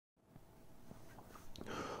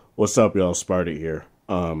What's up, y'all? Sparty here.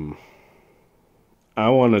 I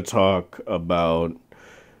want to talk about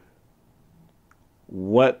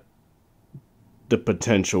what the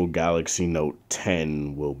potential Galaxy Note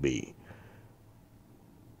 10 will be.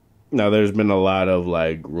 Now, there's been a lot of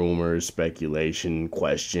rumors, speculation,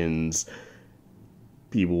 questions.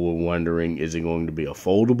 People were wondering, is it going to be a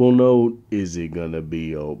foldable Note? Is it going to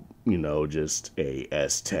be just a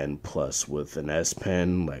S10 Plus with an S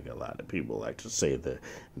Pen, like a lot of people like to say the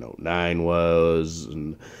Note 9 was,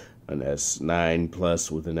 and an S9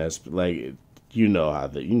 Plus with an S, the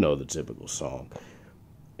typical song.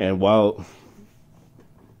 And while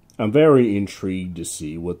I'm very intrigued to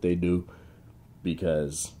see what they do,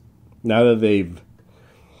 because now that they've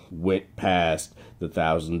went past the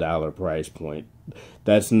 $1,000 price point,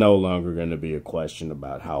 that's no longer going to be a question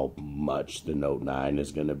about how much the Note 9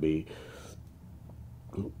 is going to be,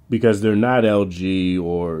 because they're not LG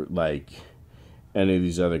or any of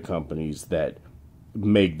these other companies that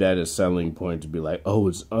make that a selling point to be like, oh,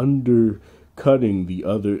 it's undercutting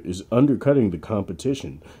the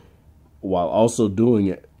competition, while also doing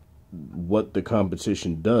it what the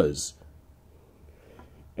competition does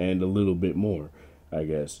and a little bit more, I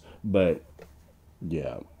guess. But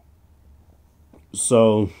yeah,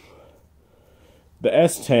 so the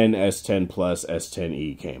S10, S10 Plus,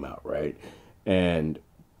 S10e came out, right? And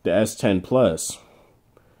the S10 Plus,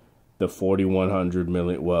 the 4100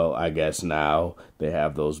 million, well, I guess now they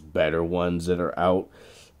have those better ones that are out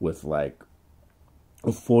with a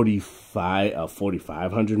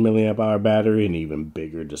 4500 milliamp hour battery and even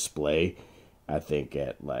bigger display. I think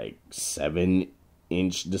at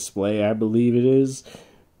 7-inch display, I believe it is,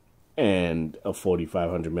 and a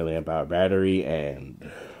 4500 milliamp hour battery and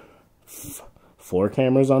 4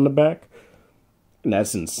 cameras on the back. And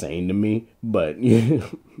that's insane to me, but I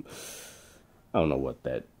don't know what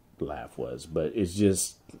that laugh was, but it's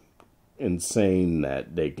just insane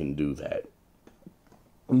that they can do that.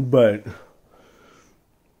 But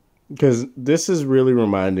because this is really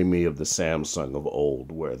reminding me of the Samsung of old,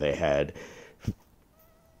 where they had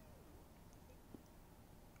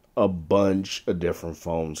a bunch of different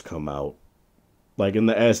phones come out, like in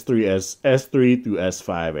the S3 through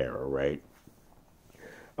S5 era, right?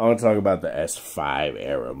 I want to talk about the S5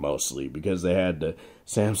 era mostly, because they had the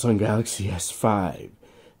Samsung Galaxy S5,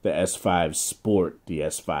 the S5 Sport, the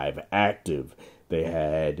S5 Active. They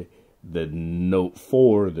had the Note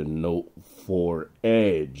 4, the Note 4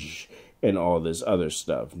 Edge, and all this other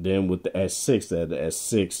stuff. Then with the S6, they had the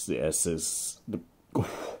S6, the S6,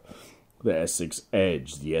 the S6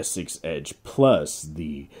 Edge, the S6 Edge Plus,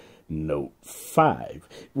 the Note 5,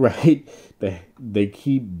 right? They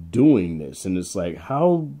keep doing this, and it's like,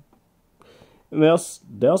 how? And they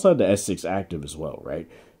also had the S6 Active as well, right?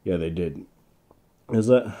 Yeah, they did. Is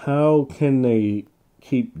that, how can they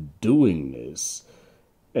keep doing this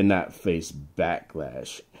and not face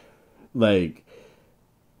backlash?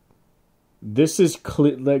 This is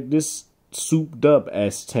this souped up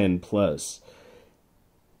S10 Plus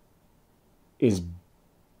is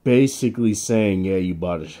basically saying, yeah, you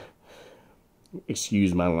bought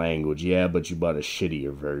excuse my language, yeah, but you bought a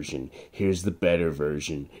shittier version. Here's the better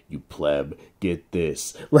version, you pleb. Get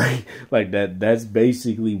this. That's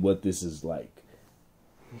basically what this is like.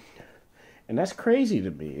 And that's crazy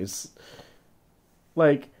to me. It's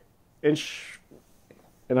and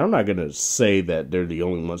I'm not gonna say that they're the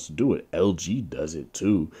only ones to do it. LG does it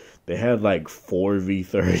too. They had 4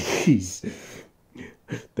 V30s.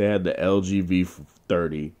 They had the LG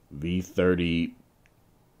V30,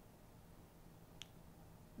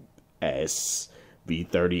 V30S,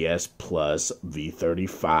 V30S Plus,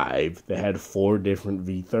 V35. They had 4 different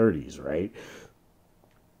V30s, right?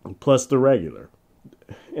 Plus the regular.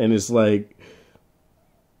 And it's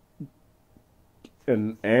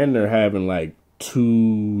and they're having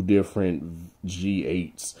 2 different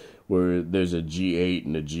G8s, where there's a G8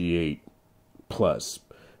 and a G8 Plus,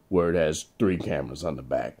 where it has 3 cameras on the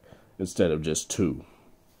back instead of just 2.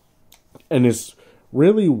 And it's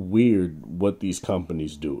really weird what these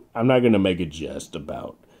companies do. I'm not going to make a jest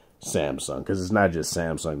about Samsung, because it's not just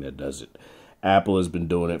Samsung that does it. Apple has been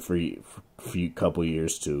doing it for a couple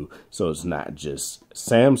years too. So it's not just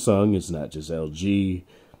Samsung, it's not just LG.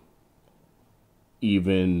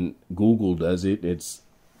 Even Google does it. It's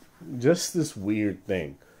just this weird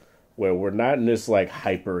thing where we're not in this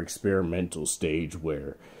hyper experimental stage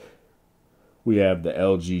where we have the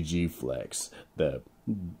LG G Flex, the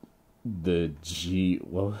G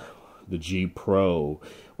Pro,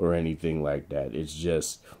 or anything like that. It's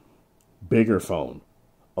just bigger phone,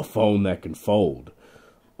 a phone that can fold,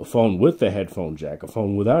 a phone with a headphone jack, a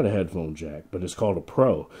phone without a headphone jack, but it's called a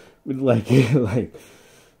Pro.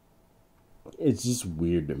 It's just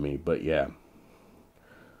weird to me. But yeah,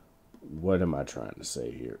 what am I trying to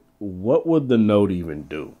say here? What would the Note even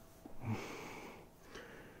do?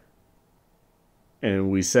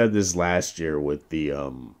 And we said this last year with the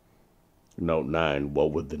Note 9.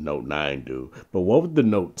 What would the Note 9 do? But what would the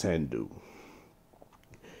Note 10 do?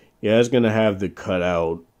 Yeah, it's gonna have the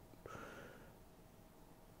cutout,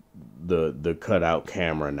 the cutout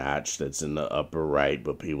camera notch that's in the upper right,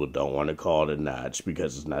 but people don't want to call it a notch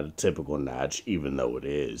because it's not a typical notch, even though it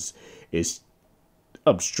is. It's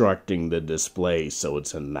obstructing the display, so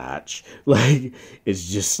it's a notch. Like,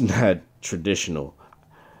 it's just not traditional,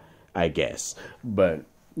 I guess. But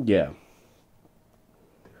yeah.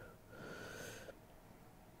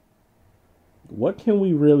 What can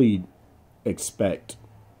we really expect?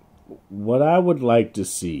 What I would like to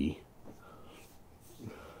see,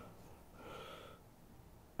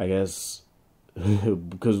 I guess,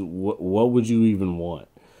 because what would you even want?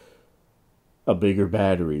 A bigger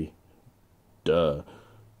battery. Duh.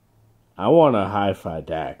 I want a hi-fi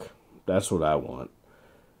DAC. That's what I want.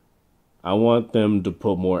 I want them to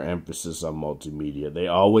put more emphasis on multimedia. They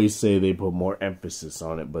always say they put more emphasis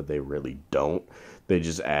on it, but they really don't. They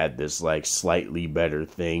just add this like slightly better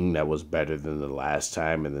thing that was better than the last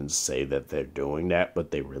time and then say that they're doing that,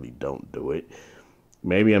 but they really don't do it.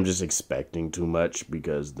 Maybe I'm just expecting too much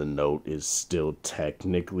because the Note is still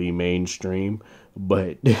technically mainstream,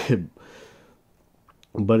 but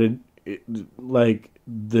but it like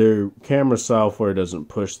their camera software doesn't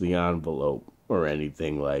push the envelope or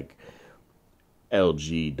anything like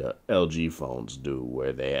LG phones do,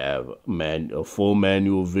 where they have a full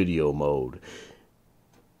manual video mode,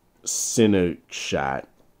 cine shot,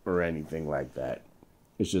 or anything like that.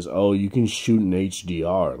 It's just, oh, you can shoot in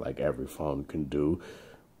HDR like every phone can do.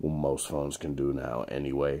 Well, most phones can do now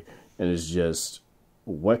anyway. And it's just,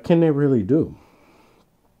 what can they really do?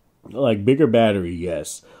 Like, bigger battery,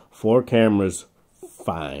 yes. 4 cameras,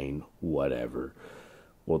 fine, whatever.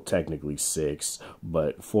 Well, technically 6,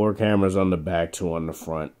 but 4 cameras on the back, 2 on the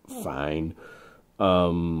front, fine.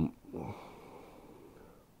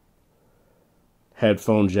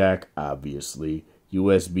 Headphone jack, obviously.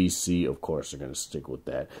 USB-C, of course, they're going to stick with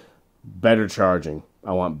that. Better charging.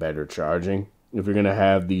 I want better charging. If you're going to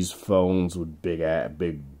have these phones with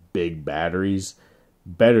big batteries,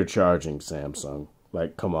 better charging, Samsung.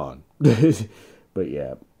 Like, come on. But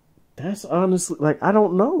yeah, that's honestly, like, I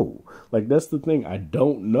don't know. Like, that's the thing. I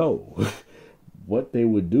don't know what they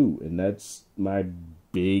would do. And that's my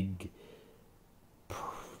big,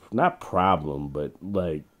 not problem, but,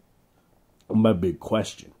 like, my big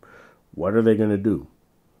question. What are they going to do?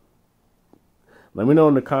 Let me know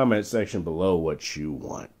in the comment section below what you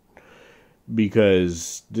want.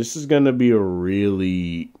 Because this is going to be a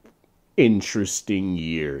really interesting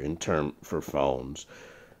year for phones.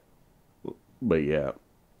 But yeah.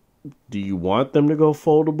 Do you want them to go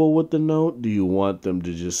foldable with the Note? Do you want them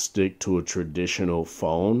to just stick to a traditional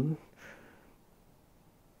phone?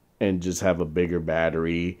 And just have a bigger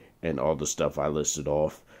battery and all the stuff I listed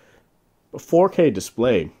off? A 4K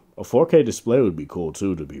display. A 4K display would be cool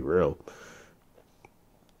too, to be real.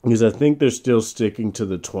 Because I think they're still sticking to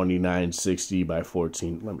the 2960 by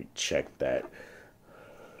 14. Let me check that.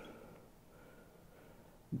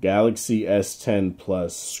 Galaxy S10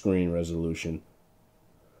 Plus screen resolution.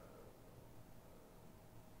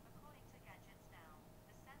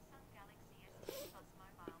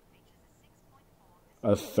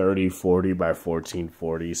 A 3040 by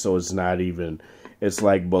 1440. So it's not even, it's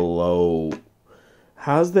like below.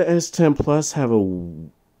 How's the S10 Plus have a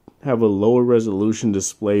lower resolution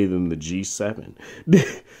display than the G7?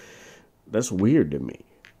 That's weird to me.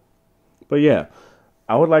 But yeah,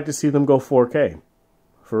 I would like to see them go 4K.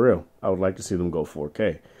 For real. I would like to see them go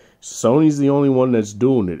 4K. Sony's the only one that's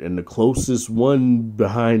doing it, and the closest one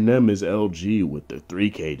behind them is LG with their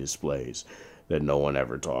 3K displays that no one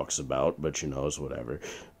ever talks about, but you know, it's whatever.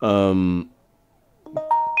 Well,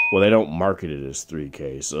 they don't market it as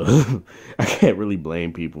 3K, so I can't really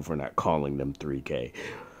blame people for not calling them 3K.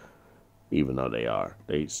 Even though they are.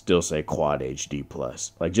 They still say Quad HD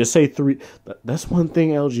Plus. Like, just say 3. That's one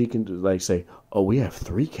thing LG can do. Like, say, oh, we have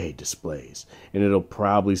 3K displays. And it'll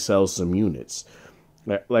probably sell some units.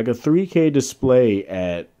 Like a 3K display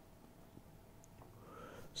at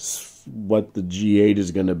what the G8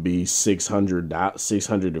 is going to be,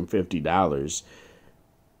 $650.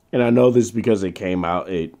 And I know this because it came out.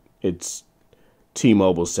 It's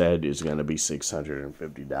T-Mobile said it's going to be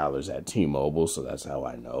 $650 at T-Mobile, so that's how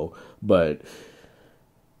I know. But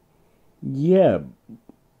yeah,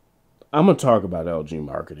 I'm going to talk about LG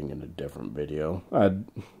marketing in a different video.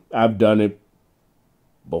 I've done it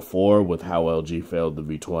before with how LG failed the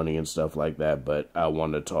V20 and stuff like that, but I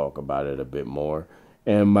want to talk about it a bit more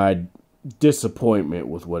and my disappointment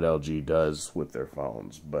with what LG does with their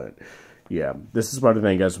phones. But yeah, this is Sparta.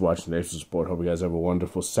 Thank you guys for watching. Thanks for support. Hope you guys have a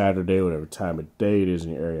wonderful Saturday, whatever time of day it is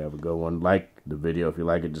in your area. Have a good one. Like the video if you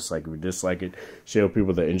like it, dislike it if you dislike it. Share with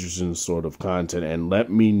people that are interested in this sort of content, and let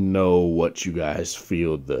me know what you guys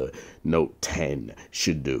feel the Note 10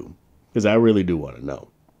 should do, because I really do want to know.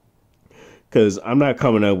 Because I'm not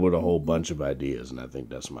coming up with a whole bunch of ideas, and I think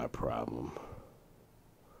that's my problem.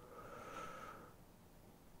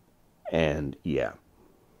 And yeah,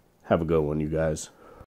 have a good one, you guys.